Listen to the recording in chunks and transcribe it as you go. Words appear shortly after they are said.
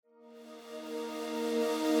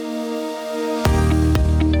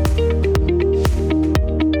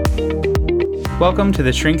Welcome to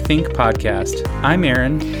the Shrink Think podcast. I'm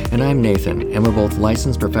Aaron. And I'm Nathan, and we're both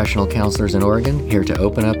licensed professional counselors in Oregon, here to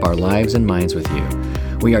open up our lives and minds with you.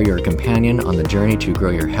 We are your companion on the journey to grow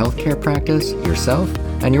your healthcare practice, yourself,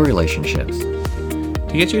 and your relationships.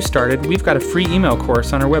 To get you started, we've got a free email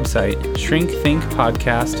course on our website,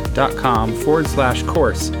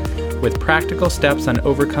 shrinkthinkpodcast.com/course, with practical steps on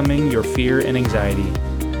overcoming your fear and anxiety.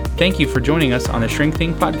 Thank you for joining us on the Shrink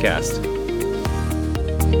Think podcast.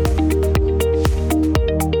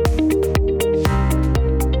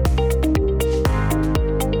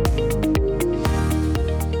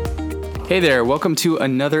 Hey there, welcome to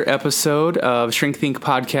another episode of Shrink Think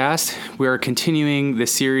Podcast. We're continuing the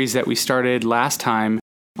series that we started last time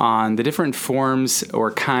on the different forms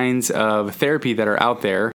or kinds of therapy that are out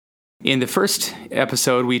there. In the first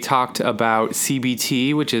episode, we talked about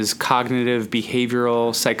CBT, which is cognitive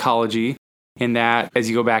behavioral psychology. And that, as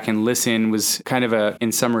you go back and listen, was kind of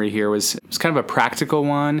in summary here, was kind of a practical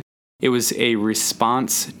one. It was a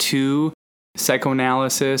response to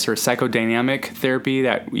psychoanalysis or psychodynamic therapy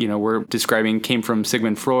that, we're describing came from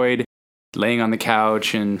Sigmund Freud, laying on the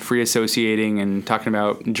couch and free associating and talking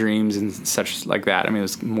about dreams and such like that. I mean, it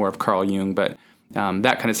was more of Carl Jung, but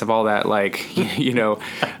that kind of stuff, all that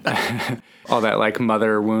all that like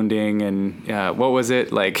mother wounding and what was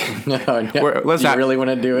it like? No. Let's not really want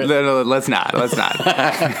to do it. No, let's not.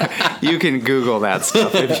 You can Google that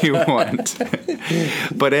stuff if you want.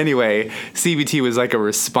 But anyway, CBT was like a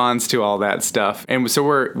response to all that stuff, and so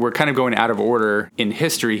we're kind of going out of order in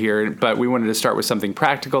history here. But we wanted to start with something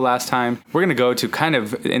practical last time. We're going to go to kind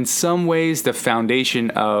of, in some ways, the foundation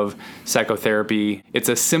of psychotherapy. It's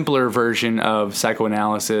a simpler version of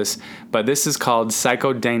psychoanalysis, but this is called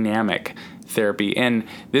psychodynamic therapy. And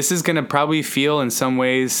this is going to probably feel in some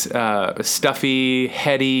ways stuffy,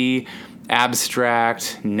 heady,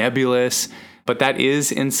 abstract, nebulous, but that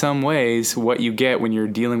is in some ways what you get when you're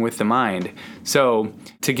dealing with the mind. So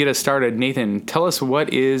to get us started, Nathan, tell us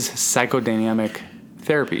what is psychodynamic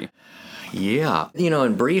therapy? Yeah.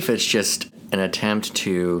 In brief, it's just an attempt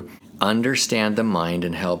to understand the mind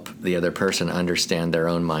and help the other person understand their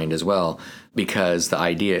own mind as well. Because the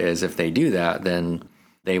idea is if they do that, then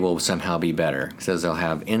they will somehow be better. So they'll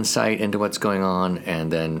have insight into what's going on,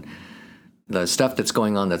 and then the stuff that's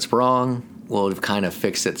going on that's wrong will kind of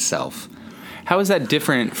fix itself. How is that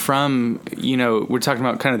different from, we're talking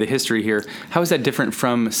about kind of the history here. How is that different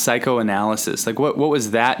from psychoanalysis? Like what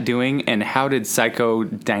was that doing, and how did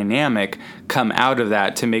psychodynamic come out of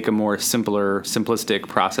that to make a more simplistic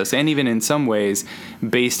process? And even in some ways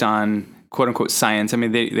based on quote unquote science. I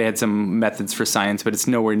mean, they had some methods for science, but it's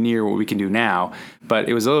nowhere near what we can do now. But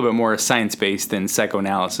it was a little bit more science-based than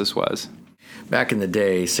psychoanalysis was. Back in the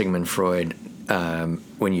day, Sigmund Freud,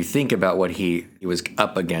 when you think about what he was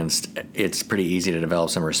up against, it's pretty easy to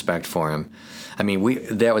develop some respect for him. I mean, we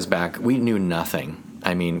knew nothing.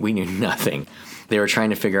 They were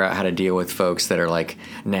trying to figure out how to deal with folks that are like,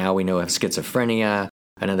 now we know have schizophrenia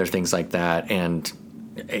and other things like that. And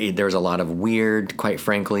there was a lot of weird, quite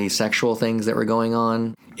frankly, sexual things that were going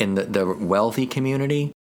on in the wealthy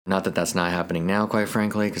community. Not that that's not happening now, quite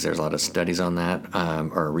frankly, because there's a lot of studies on that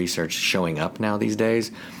or research showing up now these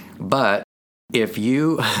days. But if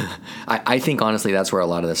you, I think honestly that's where a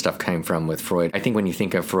lot of this stuff came from with Freud. I think when you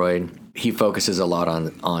think of Freud, he focuses a lot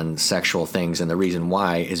on sexual things, and the reason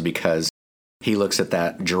why is because he looks at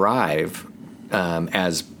that drive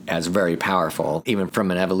as very powerful. Even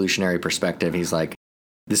from an evolutionary perspective, he's like,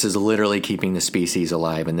 this is literally keeping the species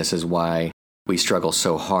alive, and this is why we struggle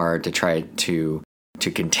so hard to try to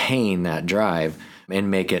contain that drive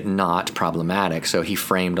and make it not problematic. So he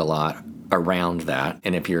framed a lot around that.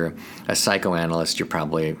 And if you're a psychoanalyst, you're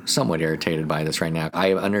probably somewhat irritated by this right now.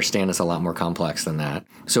 I understand it's a lot more complex than that.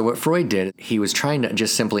 So what Freud did, he was trying to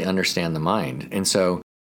just simply understand the mind. And so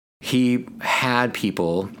he had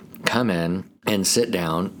people come in and sit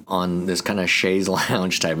down on this kind of chaise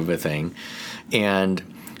lounge type of a thing and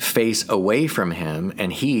face away from him,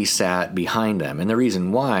 and he sat behind them. And the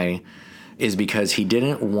reason why is because he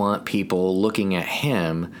didn't want people looking at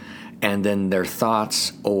him and then their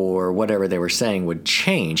thoughts or whatever they were saying would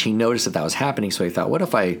change. He noticed that was happening, so he thought, what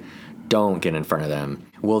if I don't get in front of them?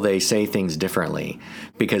 Will they say things differently?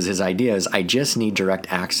 Because his idea is, I just need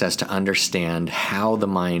direct access to understand how the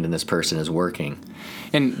mind in this person is working.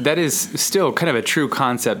 And that is still kind of a true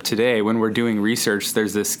concept today. When we're doing research,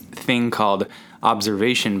 there's this thing called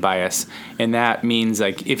observation bias. And that means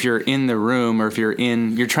like if you're in the room or if you're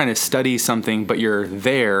trying to study something, but you're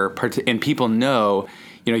there and people know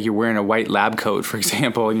you're wearing a white lab coat, for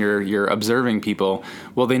example, and you're observing people.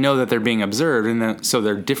 Well, they know that they're being observed, and so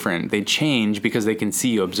they're different. They change because they can see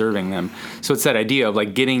you observing them. So it's that idea of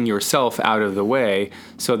like getting yourself out of the way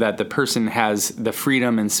so that the person has the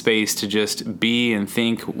freedom and space to just be and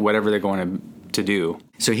think whatever they're going to do.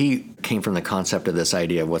 So he came from the concept of this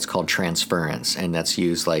idea of what's called transference, and that's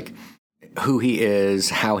used like who he is,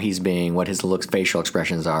 how he's being, what his facial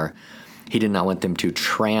expressions are. He did not want them to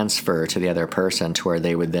transfer to the other person to where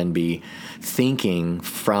they would then be thinking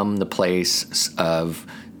from the place of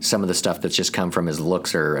some of the stuff that's just come from his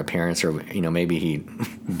looks or appearance, or maybe he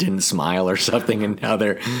didn't smile or something, and now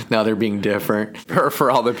they're being different. For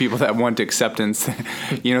all the people that want acceptance,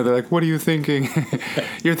 they're like, "What are you thinking?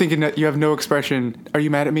 You're thinking that you have no expression. Are you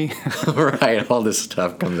mad at me?" Right. All this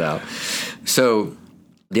stuff comes out. So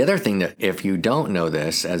the other thing that if you don't know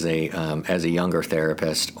this as a younger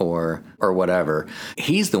therapist or whatever,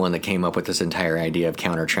 he's the one that came up with this entire idea of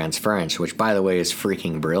countertransference, which, by the way, is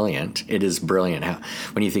freaking brilliant. It is brilliant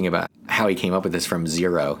when you think about how he came up with this from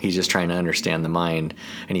zero. He's just trying to understand the mind,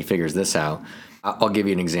 and he figures this out. I'll give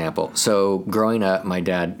you an example. So growing up, my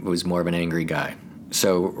dad was more of an angry guy.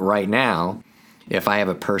 So right now, if I have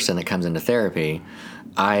a person that comes into therapy,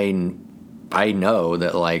 I know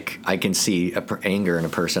that like I can see anger in a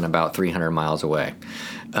person about 300 miles away.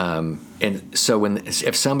 And so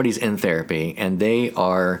if somebody's in therapy and they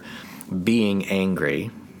are being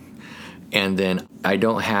angry, and then I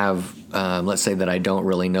don't have, let's say that I don't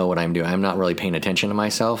really know what I'm doing, I'm not really paying attention to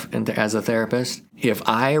myself as a therapist. If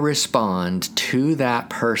I respond to that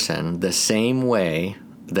person the same way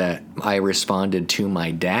that I responded to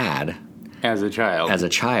my dad as a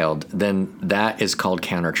child, then that is called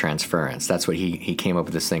countertransference. That's what he came up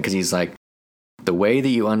with this thing, because he's like, the way that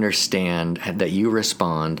you understand that you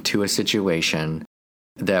respond to a situation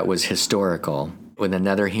that was historical with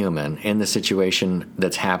another human in the situation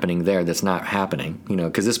that's happening there that's not happening,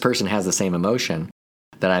 because this person has the same emotion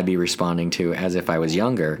that I'd be responding to as if I was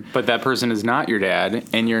younger. But that person is not your dad,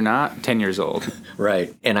 and you're not 10 years old.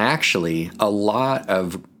 Right. And actually, a lot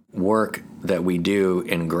of work that we do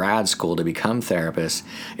in grad school to become therapists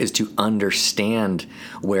is to understand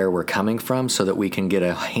where we're coming from so that we can get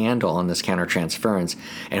a handle on this countertransference,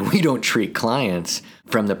 and we don't treat clients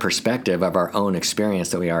from the perspective of our own experience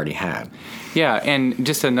that we already had. Yeah, and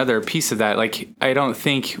just another piece of that, like, I don't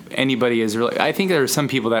think anybody is really, I think there are some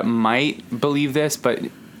people that might believe this, but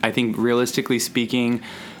I think realistically speaking,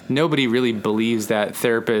 nobody really believes that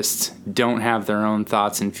therapists don't have their own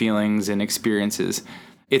thoughts and feelings and experiences.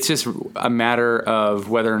 It's just a matter of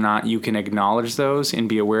whether or not you can acknowledge those and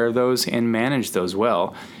be aware of those and manage those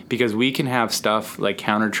well. Because we can have stuff like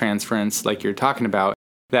countertransference, like you're talking about,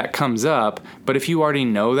 that comes up. But if you already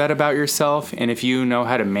know that about yourself, and if you know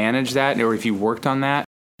how to manage that, or if you worked on that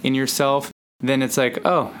in yourself, then it's like,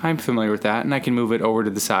 oh, I'm familiar with that, and I can move it over to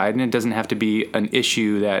the side. And it doesn't have to be an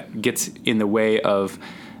issue that gets in the way of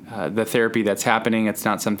the therapy that's happening. It's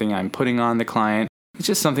not something I'm putting on the client. It's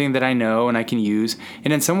just something that I know and I can use.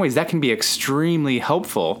 And in some ways, that can be extremely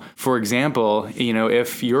helpful. For example,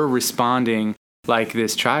 if you're responding like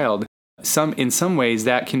this child, in some ways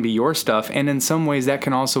that can be your stuff, and in some ways that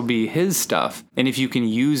can also be his stuff. And if you can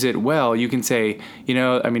use it well, you can say,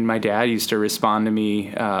 my dad used to respond to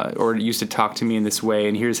me or used to talk to me in this way,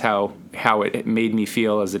 and here's how it made me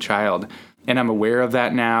feel as a child. And I'm aware of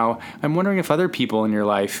that now. I'm wondering if other people in your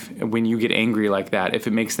life, when you get angry like that, if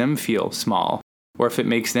it makes them feel small, or if it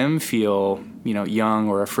makes them feel, young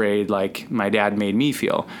or afraid like my dad made me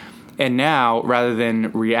feel. And now, rather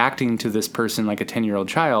than reacting to this person like a 10-year-old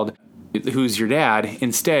child who's your dad,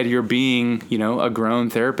 instead you're being, a grown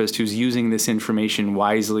therapist who's using this information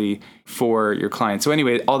wisely for your client. So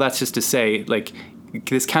anyway, all that's just to say, like,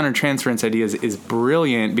 this countertransference idea is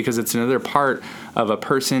brilliant because it's another part of a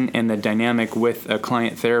person and the dynamic with a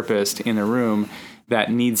client therapist in the room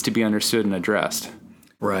that needs to be understood and addressed.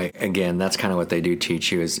 Right. Again, that's kind of what they do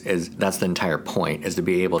teach you is that's the entire point, is to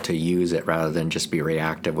be able to use it rather than just be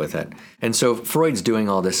reactive with it. And so Freud's doing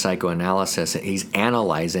all this psychoanalysis. He's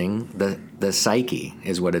analyzing the psyche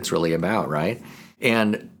is what it's really about, right?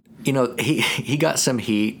 And, he got some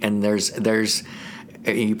heat, and there's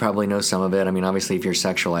you probably know some of it. I mean, obviously, if you're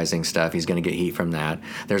sexualizing stuff, he's going to get heat from that.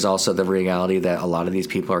 There's also the reality that a lot of these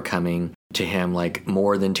people are coming to him like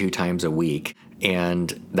more than 2 times a week.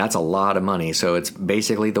 And that's a lot of money. So it's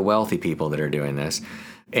basically the wealthy people that are doing this.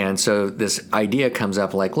 And so this idea comes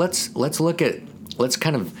up like, let's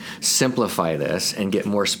kind of simplify this and get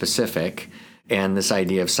more specific. And this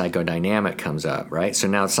idea of psychodynamic comes up, right? So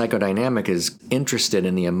now psychodynamic is interested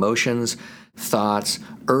in the emotions, thoughts,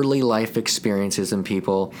 early life experiences in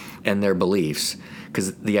people, and their beliefs.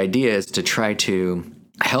 Because the idea is to try to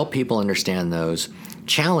help people understand those,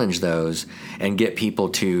 challenge those, and get people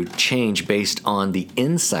to change based on the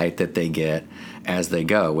insight that they get as they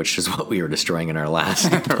go, which is what we were destroying in our last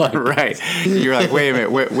podcast. Right. You're like, wait a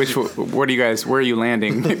minute, what are you guys, where are you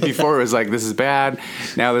landing? Before it was like, this is bad.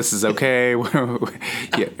 Now this is okay.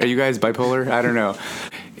 Yeah, are you guys bipolar? I don't know.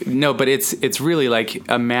 No, but it's really like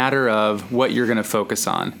a matter of what you're going to focus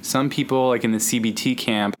on. Some people, like in the CBT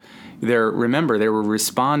camp, they were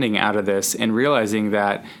responding out of this and realizing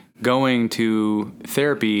that going to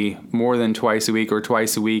therapy more than twice a week or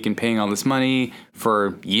twice a week and paying all this money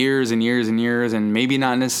for years and years and years and maybe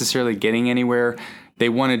not necessarily getting anywhere, they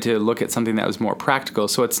wanted to look at something that was more practical.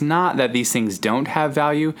 So it's not that these things don't have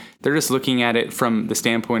value. They're just looking at it from the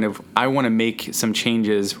standpoint of, I want to make some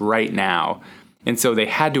changes right now. And so they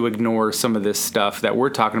had to ignore some of this stuff that we're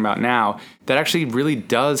talking about now that actually really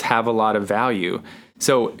does have a lot of value.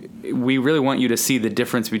 So we really want you to see the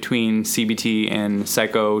difference between CBT and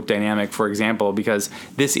psychodynamic, for example, because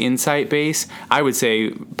this insight base, I would say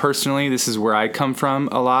personally, this is where I come from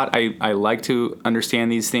a lot. I like to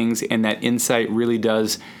understand these things, and that insight really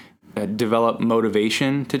does develop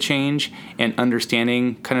motivation to change, and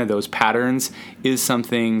understanding kind of those patterns is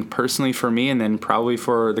something personally for me, and then probably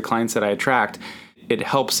for the clients that I attract. It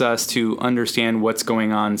helps us to understand what's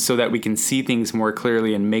going on so that we can see things more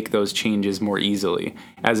clearly and make those changes more easily,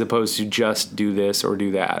 as opposed to just do this or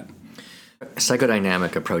do that.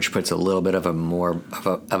 Psychodynamic approach puts a little bit of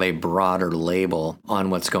a broader label on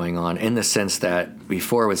what's going on, in the sense that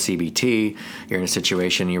before with CBT, you're in a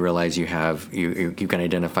situation, you realize you can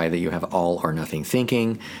identify that you have all or nothing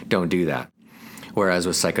thinking. Don't do that. Whereas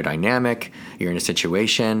with psychodynamic, you're in a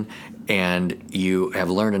situation and you have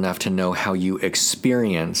learned enough to know how you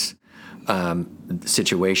experience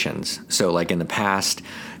situations. So like in the past,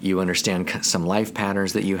 you understand some life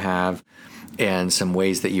patterns that you have and some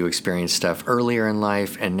ways that you experienced stuff earlier in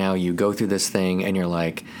life. And now you go through this thing and you're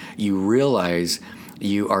like, you realize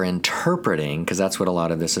you are interpreting, because that's what a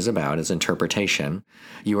lot of this is about, is interpretation.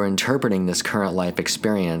 You are interpreting this current life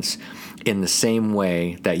experience in the same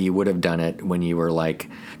way that you would have done it when you were like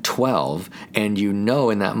 12, and you know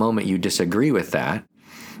in that moment you disagree with that,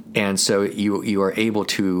 and so you are able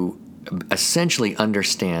to essentially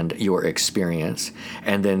understand your experience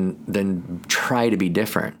and then try to be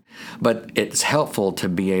different. But it's helpful to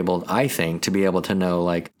be able, I think, to be able to know,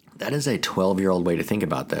 like, that is a 12-year-old way to think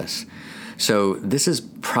about this. So this is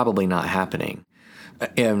probably not happening.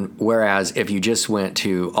 And whereas if you just went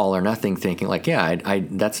to all or nothing thinking like, yeah, I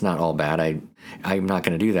that's not all bad, I'm not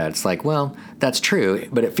going to do that. It's like, well, that's true,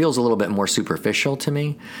 but it feels a little bit more superficial to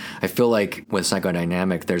me. I feel like with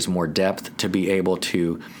psychodynamic, there's more depth to be able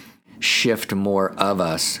to shift more of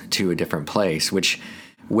us to a different place, which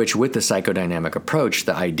with the psychodynamic approach,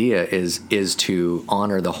 the idea is to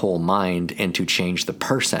honor the whole mind and to change the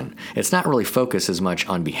person. It's not really focused as much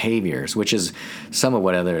on behaviors, which is some of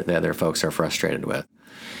what the other folks are frustrated with.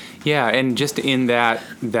 Yeah, and just in that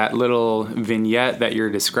little vignette that you're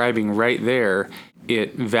describing right there,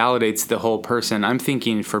 it validates the whole person. I'm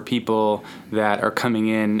thinking for people that are coming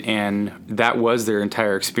in and that was their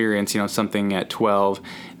entire experience, something at 12,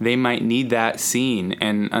 they might need that seen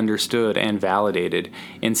and understood and validated.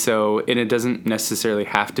 And so, and it doesn't necessarily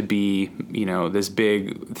have to be, this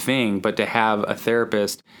big thing, but to have a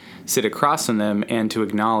therapist sit across from them and to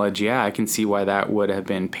acknowledge, yeah, I can see why that would have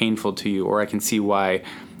been painful to you, or I can see why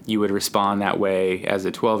you would respond that way as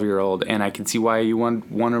a 12-year-old, and I can see why you want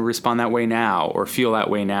to respond that way now or feel that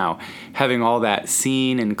way now. Having all that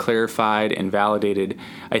seen and clarified and validated,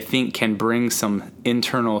 I think, can bring some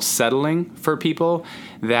internal settling for people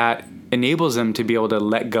that enables them to be able to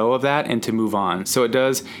let go of that and to move on. So it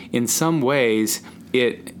does, in some ways,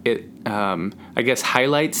 it I guess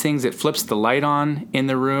highlights things. It flips the light on in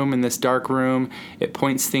the room, in this dark room. It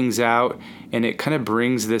points things out, and it kind of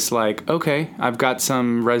brings this like, okay, I've got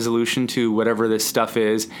some resolution to whatever this stuff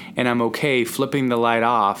is, and I'm okay flipping the light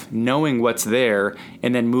off, knowing what's there,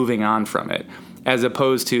 and then moving on from it. As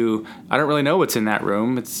opposed to, I don't really know what's in that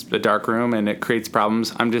room. It's a dark room, and it creates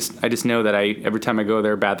problems. I just know that every time I go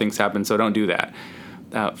there, bad things happen, so don't do that.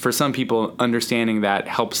 For some people, understanding that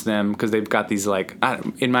helps them because they've got these,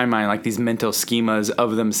 in my mind, like these mental schemas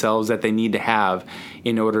of themselves that they need to have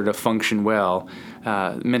in order to function well.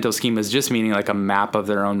 Mental schemas just meaning like a map of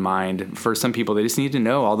their own mind. For some people, they just need to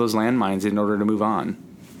know all those landmines in order to move on.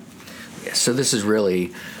 So this is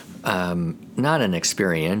really not an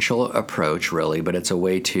experiential approach, really, but it's a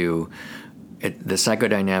way to... the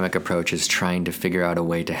psychodynamic approach is trying to figure out a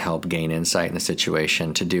way to help gain insight in the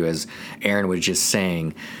situation, to do, as Aaron was just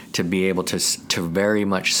saying, to be able to very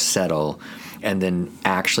much settle and then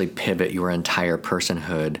actually pivot your entire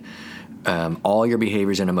personhood all your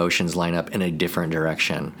behaviors and emotions line up in a different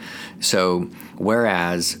direction. So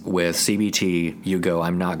whereas with CBT, you go,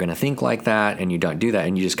 I'm not going to think like that, and you don't do that,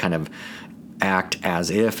 and you just kind of act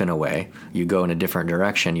as if, in a way, you go in a different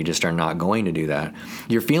direction. You just are not going to do that.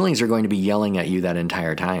 Your feelings are going to be yelling at you that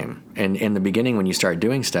entire time. And in the beginning, when you start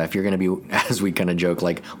doing stuff, you're going to be, as we kind of joke,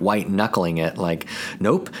 like white knuckling it, like,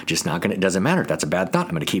 nope, just not going to, it doesn't matter. If that's a bad thought,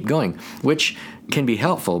 I'm going to keep going, which can be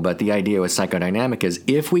helpful. But the idea with psychodynamic is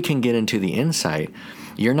if we can get into the insight,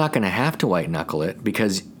 you're not going to have to white knuckle it,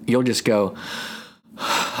 because you'll just go,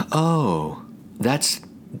 oh, that's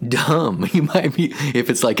dumb. You might be, if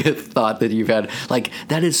it's like a thought that you've had, like,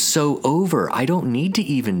 that is so over. I don't need to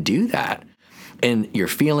even do that. And your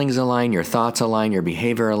feelings align, your thoughts align, your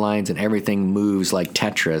behavior aligns, and everything moves like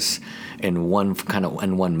Tetris in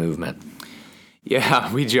one movement.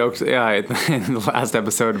 Yeah, we joked in the last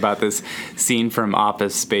episode about this scene from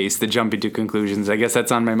Office Space, the jumping to conclusions. I guess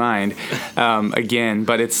that's on my mind again,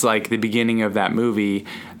 but it's like the beginning of that movie.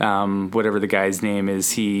 Whatever the guy's name is,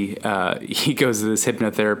 he goes to this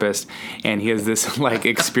hypnotherapist, and he has this like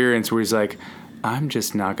experience where he's like, I'm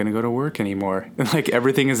just not going to go to work anymore. Like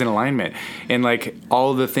everything is in alignment. And like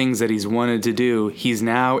all the things that he's wanted to do, he's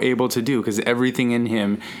now able to do because everything in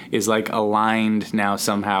him is like aligned now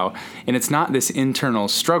somehow. And it's not this internal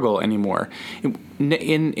struggle anymore.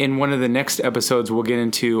 In one of the next episodes, we'll get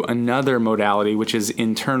into another modality, which is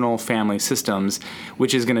internal family systems,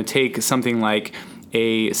 which is going to take something like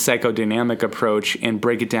a psychodynamic approach and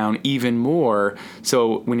break it down even more.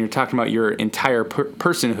 So when you're talking about your entire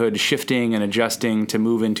personhood shifting and adjusting to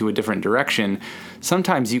move into a different direction,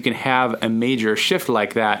 sometimes you can have a major shift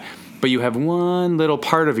like that, but you have one little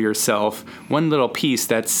part of yourself, one little piece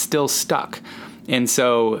that's still stuck. And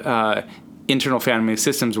so internal family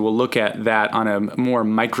systems will look at that on a more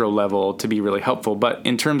micro level to be really helpful. But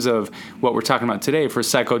in terms of what we're talking about today for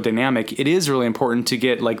psychodynamic, it is really important to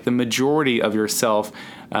get like the majority of yourself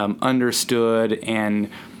understood and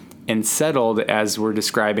settled, as we're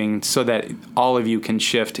describing, so that all of you can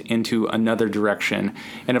shift into another direction.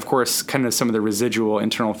 And of course, kind of some of the residual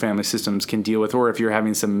internal family systems can deal with, or if you're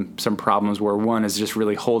having some problems where one is just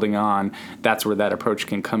really holding on, that's where that approach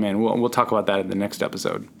can come in. We'll talk about that in the next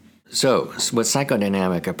episode. So with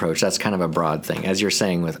psychodynamic approach, that's kind of a broad thing. As you're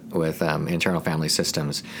saying with internal family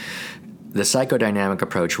systems, the psychodynamic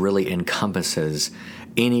approach really encompasses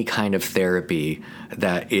any kind of therapy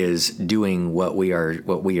that is doing what we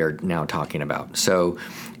are now talking about. So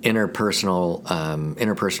interpersonal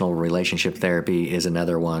relationship therapy is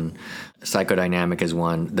another one. Psychodynamic is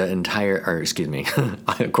one.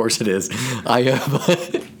 Of course it is.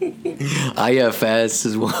 IFS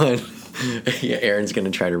is one. Yeah, Aaron's going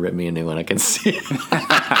to try to rip me a new one. I can see it.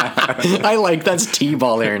 That's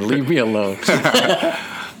T-ball, Aaron. Leave me alone.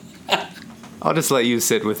 I'll just let you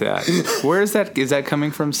sit with that. Where is that? Is that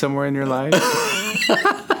coming from somewhere in your life?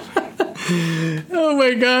 Oh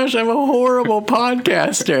my gosh, I'm a horrible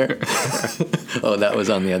podcaster. Oh, that was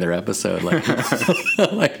on the other episode. Like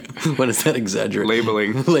what is that exaggerate?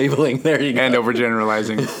 Labeling. There you go. And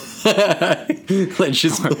overgeneralizing. Let's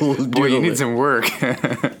just boy, you need some work.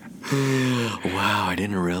 Wow, I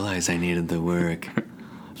didn't realize I needed the work.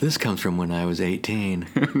 This comes from when I was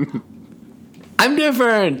 18. I'm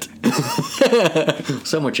different.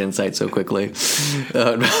 So much insight so quickly.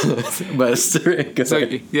 But so,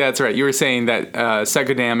 yeah, that's right. You were saying that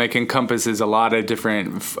psychodynamic encompasses a lot of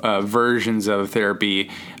different versions of therapy,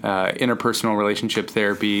 interpersonal relationship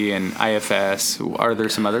therapy, and IFS. Are there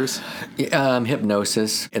some others?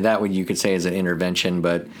 Hypnosis. That one you could say is an intervention,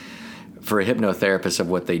 but for a hypnotherapist of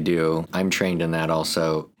what they do, I'm trained in that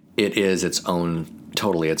also. It is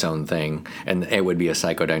totally its own thing, and it would be a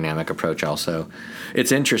psychodynamic approach also.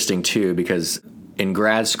 It's interesting too because in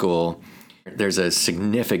grad school there's a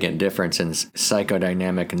significant difference in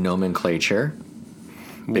psychodynamic nomenclature.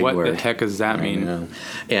 Big what word. The heck does that mean?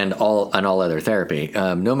 And all other therapy.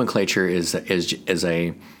 Nomenclature is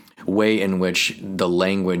a way in which the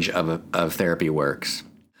language of therapy works.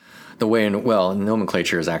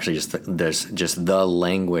 Nomenclature is actually just the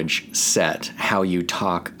language set, how you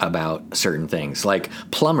talk about certain things. Like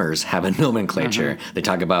plumbers have a nomenclature. Mm-hmm. They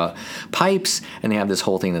talk about pipes, and they have this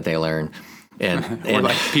whole thing that they learn. Or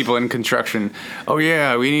like people in construction. Oh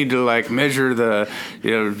yeah, we need to like measure the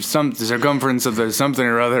some circumference of the something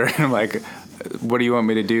or other. And I'm like, what do you want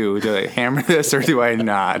me to do? Do I hammer this or do I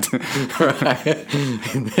not? Right.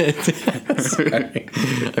 Sorry.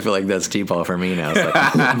 I feel like that's T-ball for me now.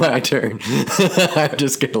 It's like, my turn. I'm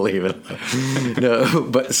just going to leave it. No,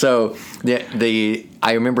 but so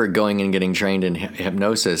I remember going and getting trained in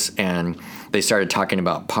hypnosis, and they started talking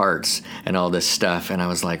about parts and all this stuff, and I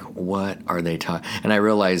was like, what are they talking? And I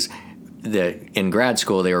realized in grad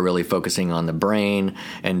school, they were really focusing on the brain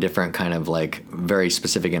and different kind of like very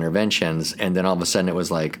specific interventions. And then all of a sudden it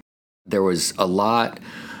was like there was a lot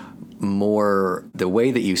more, the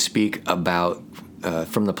way that you speak about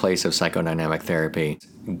from the place of psychodynamic therapy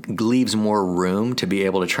leaves more room to be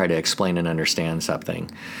able to try to explain and understand something.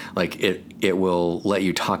 Like it will let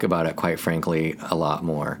you talk about it, quite frankly, a lot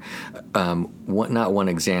more. Not one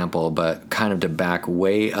example, but kind of to back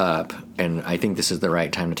way up, and I think this is the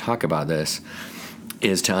right time to talk about this,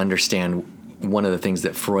 is to understand one of the things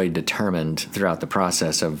that Freud determined throughout the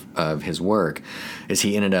process of his work is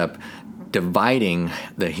he ended up dividing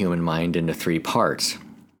the human mind into three parts,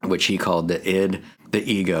 which he called the id, the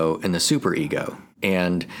ego, and the superego.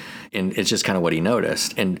 And it's just kind of what he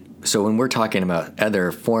noticed. And so when we're talking about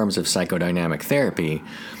other forms of psychodynamic therapy,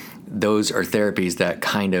 those are therapies that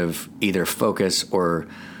kind of either focus or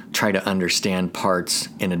try to understand parts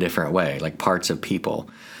in a different way, like parts of people.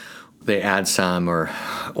 They add some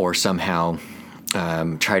or somehow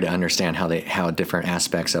try to understand how different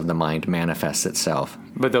aspects of the mind manifests itself.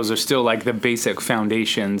 But those are still like the basic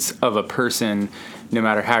foundations of a person, no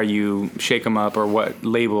matter how you shake them up or what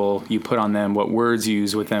label you put on them, what words you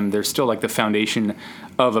use with them. They're still like the foundation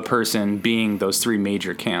of a person being those three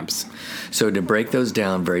major camps. So to break those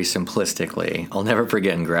down very simplistically, I'll never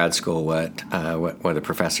forget in grad school what the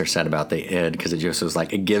professor said about the id, because it just was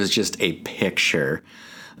like, it gives just a picture.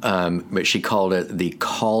 But she called it the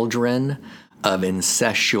cauldron of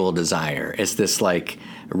incestual desire. It's this like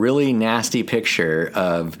really nasty picture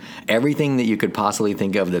of everything that you could possibly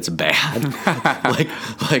think of that's bad.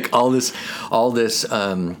 like all this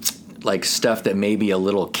like stuff that maybe a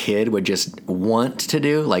little kid would just want to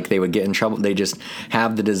do, like they would get in trouble. They just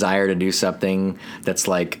have the desire to do something that's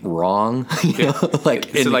like wrong,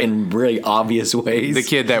 like in really obvious ways. The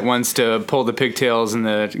kid that wants to pull the pigtails and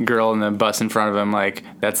the girl in the bus in front of him, like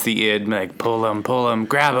that's the id, like pull him,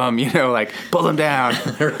 grab him, like pull him down.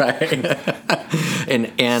 Right.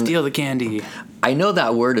 and steal the candy. I know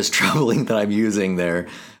that word is troubling that I'm using there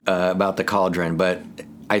about the cauldron, but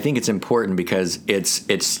I think it's important because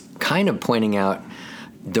it's kind of pointing out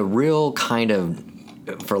the real kind of,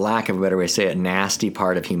 for lack of a better way to say it, nasty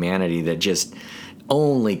part of humanity that just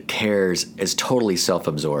only cares, is totally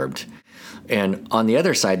self-absorbed. And on the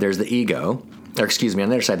other side, there's the ego. On the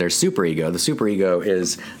other side, there's superego. The superego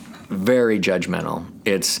is very judgmental.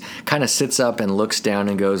 It's kind of sits up and looks down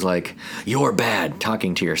and goes like, "You're bad,"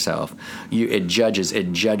 talking to yourself. It judges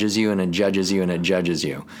you and it judges you and it judges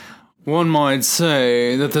you. One might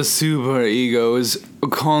say that the superego is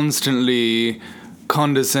constantly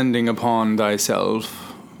condescending upon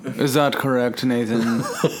thyself. Is that correct, Nathan?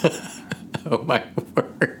 Oh my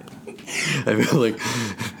word. I feel like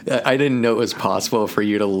I didn't know it was possible for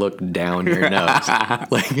you to look down your nose.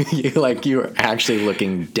 like you were actually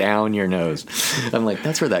looking down your nose. I'm like,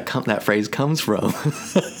 that's where that phrase comes from.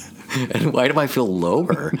 And why do I feel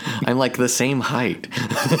lower? I'm like the same height.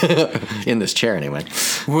 In this chair, anyway.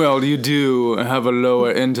 Well, you do have a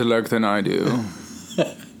lower intellect than I do.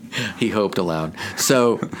 He hoped aloud.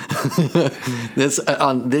 So, this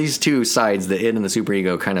on these two sides, the id and the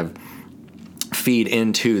superego, kind of feed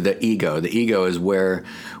into the ego. The ego is where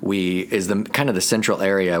is the kind of the central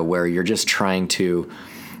area where you're just trying to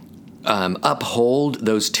uphold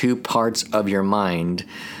those two parts of your mind,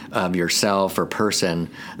 of yourself or person,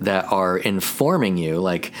 that are informing you,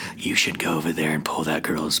 like, you should go over there and pull that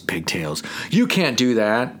girl's pigtails. You can't do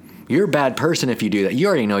that. You're a bad person if you do that. You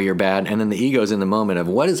already know you're bad. And then the ego's in the moment of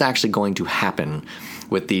what is actually going to happen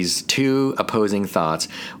with these two opposing thoughts.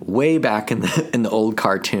 Way back in the old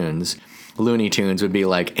cartoons, Looney Tunes would be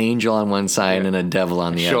like angel on one side and a devil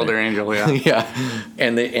on the other. Shoulder angel, yeah. Yeah.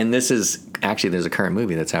 And this is actually, there's a current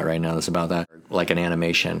movie that's out right now that's about that, like an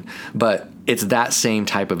animation. But it's that same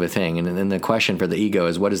type of a thing. And then the question for the ego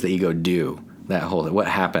is, what does the ego do? What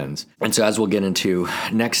happens? And so as we'll get into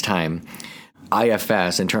next time,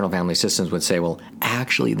 IFS, internal family systems, would say, well,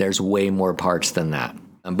 actually, there's way more parts than that.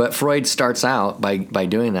 But Freud starts out by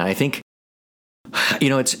doing that. I think,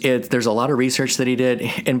 there's a lot of research that he did.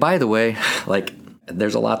 And by the way, like,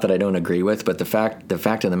 there's a lot that I don't agree with, but the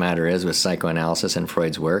fact of the matter is, with psychoanalysis and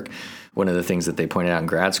Freud's work, one of the things that they pointed out in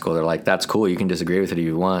grad school, they're like, that's cool, you can disagree with it if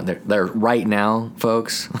you want. They're right now,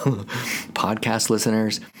 folks, podcast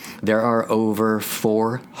listeners, there are over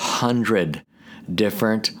 400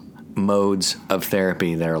 different modes of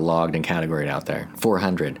therapy that are logged and categorized out there.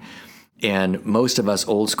 400. And most of us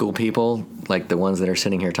old school people, like the ones that are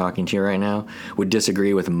sitting here talking to you right now, would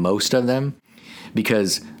disagree with most of them,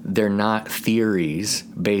 because they're not theories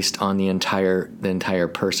based on the entire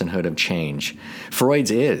personhood of change.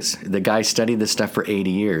 Freud's is. The guy studied this stuff for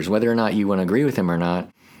 80 years. Whether or not you want to agree with him or not,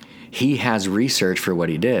 he has research for what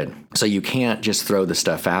he did. So you can't just throw the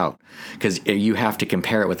stuff out, because you have to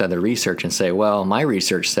compare it with other research and say, well, my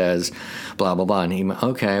research says blah, blah, blah. And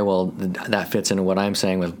okay, well, that fits into what I'm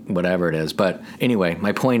saying with whatever it is. But anyway,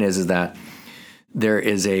 my point is that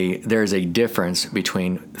there's a difference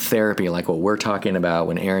between therapy, like what we're talking about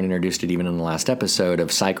when Aaron introduced it even in the last episode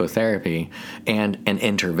of psychotherapy, and an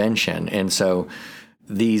intervention. And so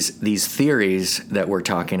these theories that we're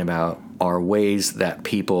talking about are ways that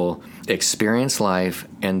people experience life,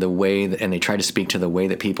 and and they try to speak to the way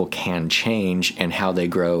that people can change and how they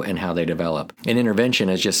grow and how they develop. An intervention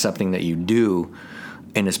is just something that you do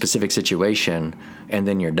in a specific situation, and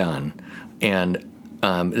then you're done. And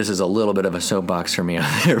this is a little bit of a soapbox for me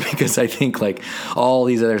on there, because I think like all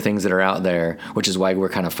these other things that are out there, which is why we're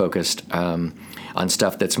kind of focused on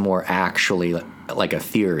stuff that's more actually like a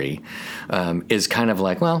theory, is kind of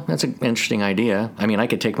like, well, that's an interesting idea. I mean, I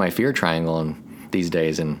could take my fear triangle these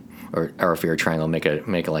days or a fear triangle, make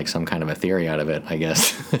it like some kind of a theory out of it, I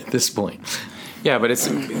guess, at this point. Yeah, but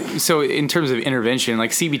so in terms of intervention, like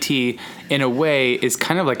CBT in a way is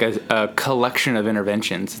kind of like a collection of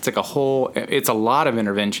interventions. It's like it's a lot of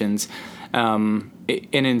interventions.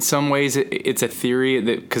 And in some ways it's a theory,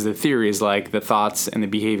 because the theory is like the thoughts and the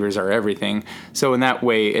behaviors are everything. So in that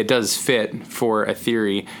way it does fit for a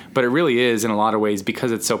theory, but it really is in a lot of ways,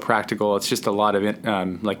 because it's so practical. It's just a lot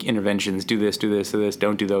of like interventions. Do this, do this, do this.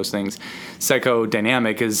 Don't do those things.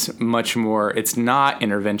 Psychodynamic is much more. It's not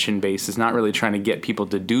intervention based. It's not really trying to get people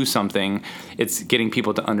to do something. It's getting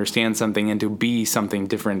people to understand something and to be something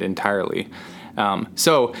different entirely.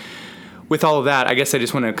 So with all of that, I guess I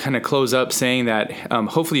just want to kind of close up saying that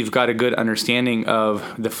hopefully you've got a good understanding of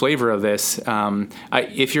the flavor of this.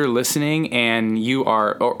 If you're listening and you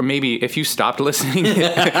are, or maybe if you stopped listening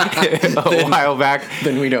a while back,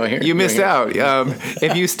 then we don't hear. You missed out.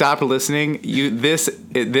 If you stopped listening, this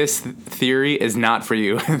theory is not for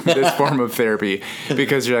you. This form of therapy,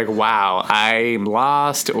 because you're like, wow, I'm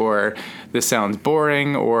lost, or this sounds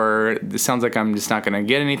boring, or this sounds like I'm just not going to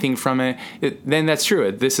get anything from it. Then that's true.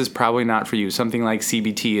 This is probably not for you. Something like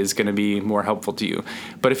CBT is going to be more helpful to you.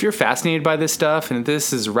 But if you're fascinated by this stuff and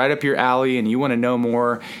this is right up your alley and you want to know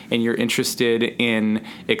more and you're interested in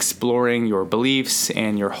exploring your beliefs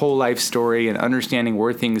and your whole life story and understanding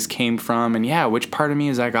where things came from, and which part of me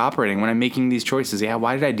is like operating when I'm making these choices?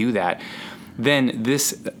 Why did I do that? Then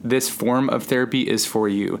this form of therapy is for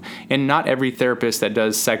you. And not every therapist that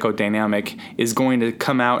does psychodynamic is going to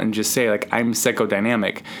come out and just say, like, I'm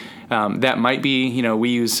psychodynamic. That might be, we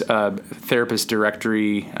use a therapist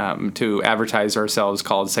directory to advertise ourselves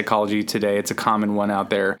called Psychology Today. It's a common one out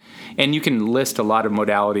there. And you can list a lot of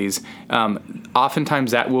modalities.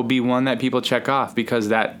 Oftentimes that will be one that people check off, because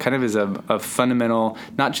that kind of is a fundamental,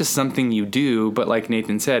 not just something you do, but like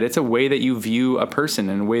Nathan said, it's a way that you view a person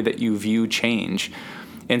and a way that you view change.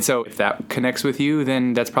 And so if that connects with you,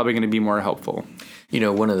 then that's probably going to be more helpful.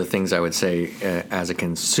 One of the things I would say as a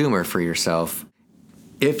consumer for yourself,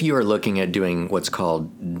 if you are looking at doing what's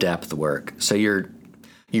called depth work, so you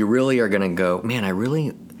really are going to go, man, I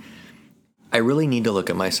really need to look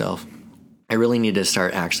at myself. I really need to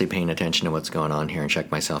start actually paying attention to what's going on here and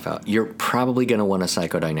check myself out. You're probably going to want a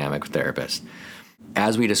psychodynamic therapist.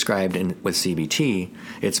 As we described with CBT,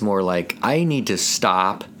 it's more like, I need to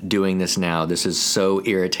stop doing this now. This is so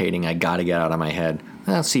irritating. I got to get out of my head.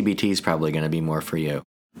 Well, CBT is probably going to be more for you.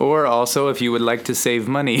 Or also, if you would like to save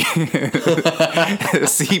money,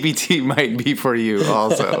 CBT might be for you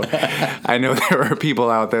also. I know there are people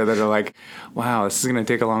out there that are like, wow, this is going to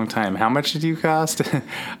take a long time. How much did you cost?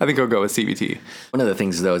 I think I'll go with CBT. One of the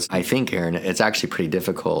things, though, is I think, Aaron, it's actually pretty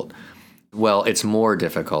difficult. Well, it's more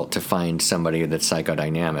difficult to find somebody that's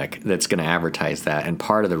psychodynamic that's going to advertise that. And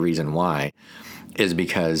part of the reason why is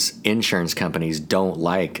because insurance companies don't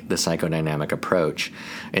like the psychodynamic approach.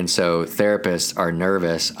 And so therapists are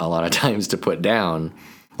nervous a lot of times to put down,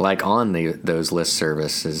 like on those list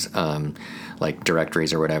services, like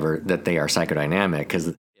directories or whatever, that they are psychodynamic,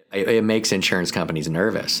 because it makes insurance companies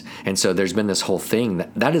nervous. And so there's been this whole thing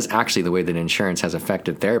that is actually the way that insurance has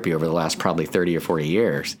affected therapy over the last probably 30 or 40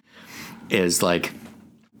 years, is like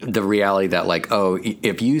the reality that, like, oh,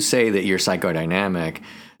 if you say that you're psychodynamic,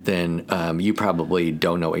 then you probably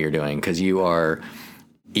don't know what you're doing, because you are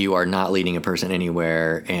not leading a person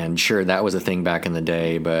anywhere. And sure, that was a thing back in the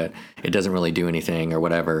day, but it doesn't really do anything or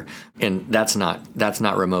whatever. And that's not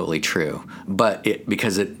remotely true. But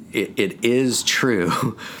because it is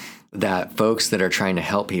true that folks that are trying to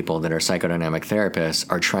help people that are psychodynamic therapists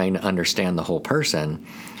are trying to understand the whole person,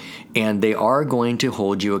 and they are going to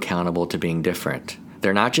hold you accountable to being different.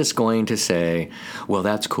 They're not just going to say, well,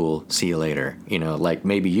 that's cool, see you later, like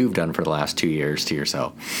maybe you've done for the last 2 years to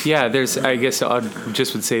yourself. Yeah, I guess I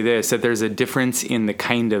just would say this, that there's a difference in the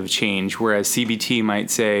kind of change, whereas CBT might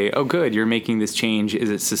say, oh, good, you're making this change. Is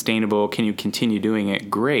it sustainable? Can you continue doing it?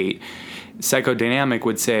 Great. Psychodynamic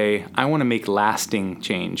would say, I want to make lasting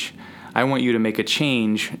change. I want you to make a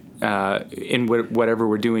change in whatever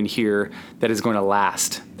we're doing here that is going to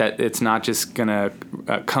last, that it's not just going to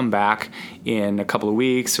come back in a couple of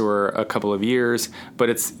weeks or a couple of years, but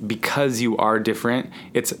it's because you are different.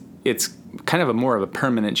 It's kind of more of a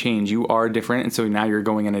permanent change. You are different, and so now you're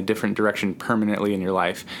going in a different direction permanently in your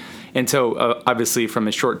life. And so obviously from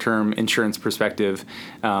a short-term insurance perspective,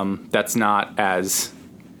 that's not as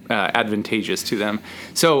advantageous to them.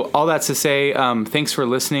 So all that's to say, thanks for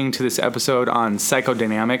listening to this episode on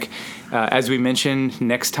Psychodynamic. As we mentioned,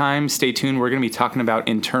 next time, stay tuned. We're going to be talking about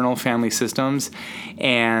internal family systems.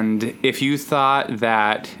 And if you thought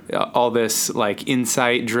that all this like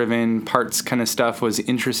insight-driven parts kind of stuff was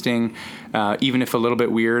interesting, even if a little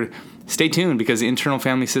bit weird, stay tuned, because internal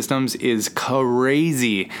family systems is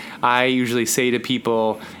crazy. I usually say to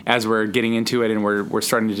people as we're getting into it and we're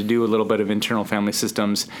starting to do a little bit of internal family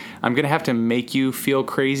systems, I'm going to have to make you feel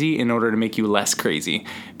crazy in order to make you less crazy.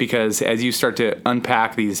 Because as you start to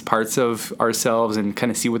unpack these parts of ourselves and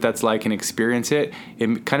kind of see what that's like and experience it,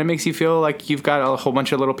 it kind of makes you feel like you've got a whole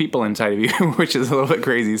bunch of little people inside of you, which is a little bit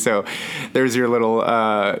crazy. So there's your little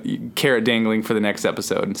carrot dangling for the next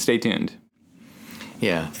episode. Stay tuned.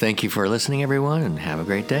 Yeah, thank you for listening, everyone, and have a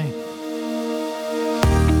great day.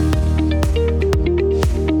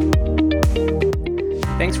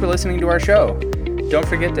 Thanks for listening to our show. Don't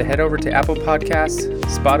forget to head over to Apple Podcasts,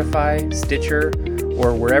 Spotify, Stitcher,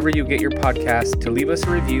 or wherever you get your podcasts to leave us a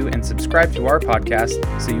review and subscribe to our podcast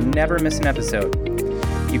so you never miss an episode.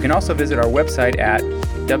 You can also visit our website at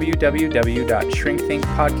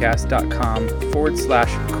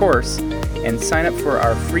www.shrinkthinkpodcast.com/course and sign up for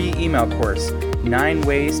our free email course, 9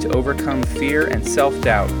 Ways to Overcome Fear and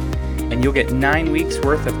Self-Doubt. And you'll get 9 weeks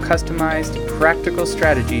worth of customized, practical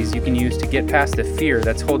strategies you can use to get past the fear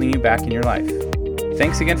that's holding you back in your life.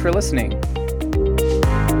 Thanks again for listening.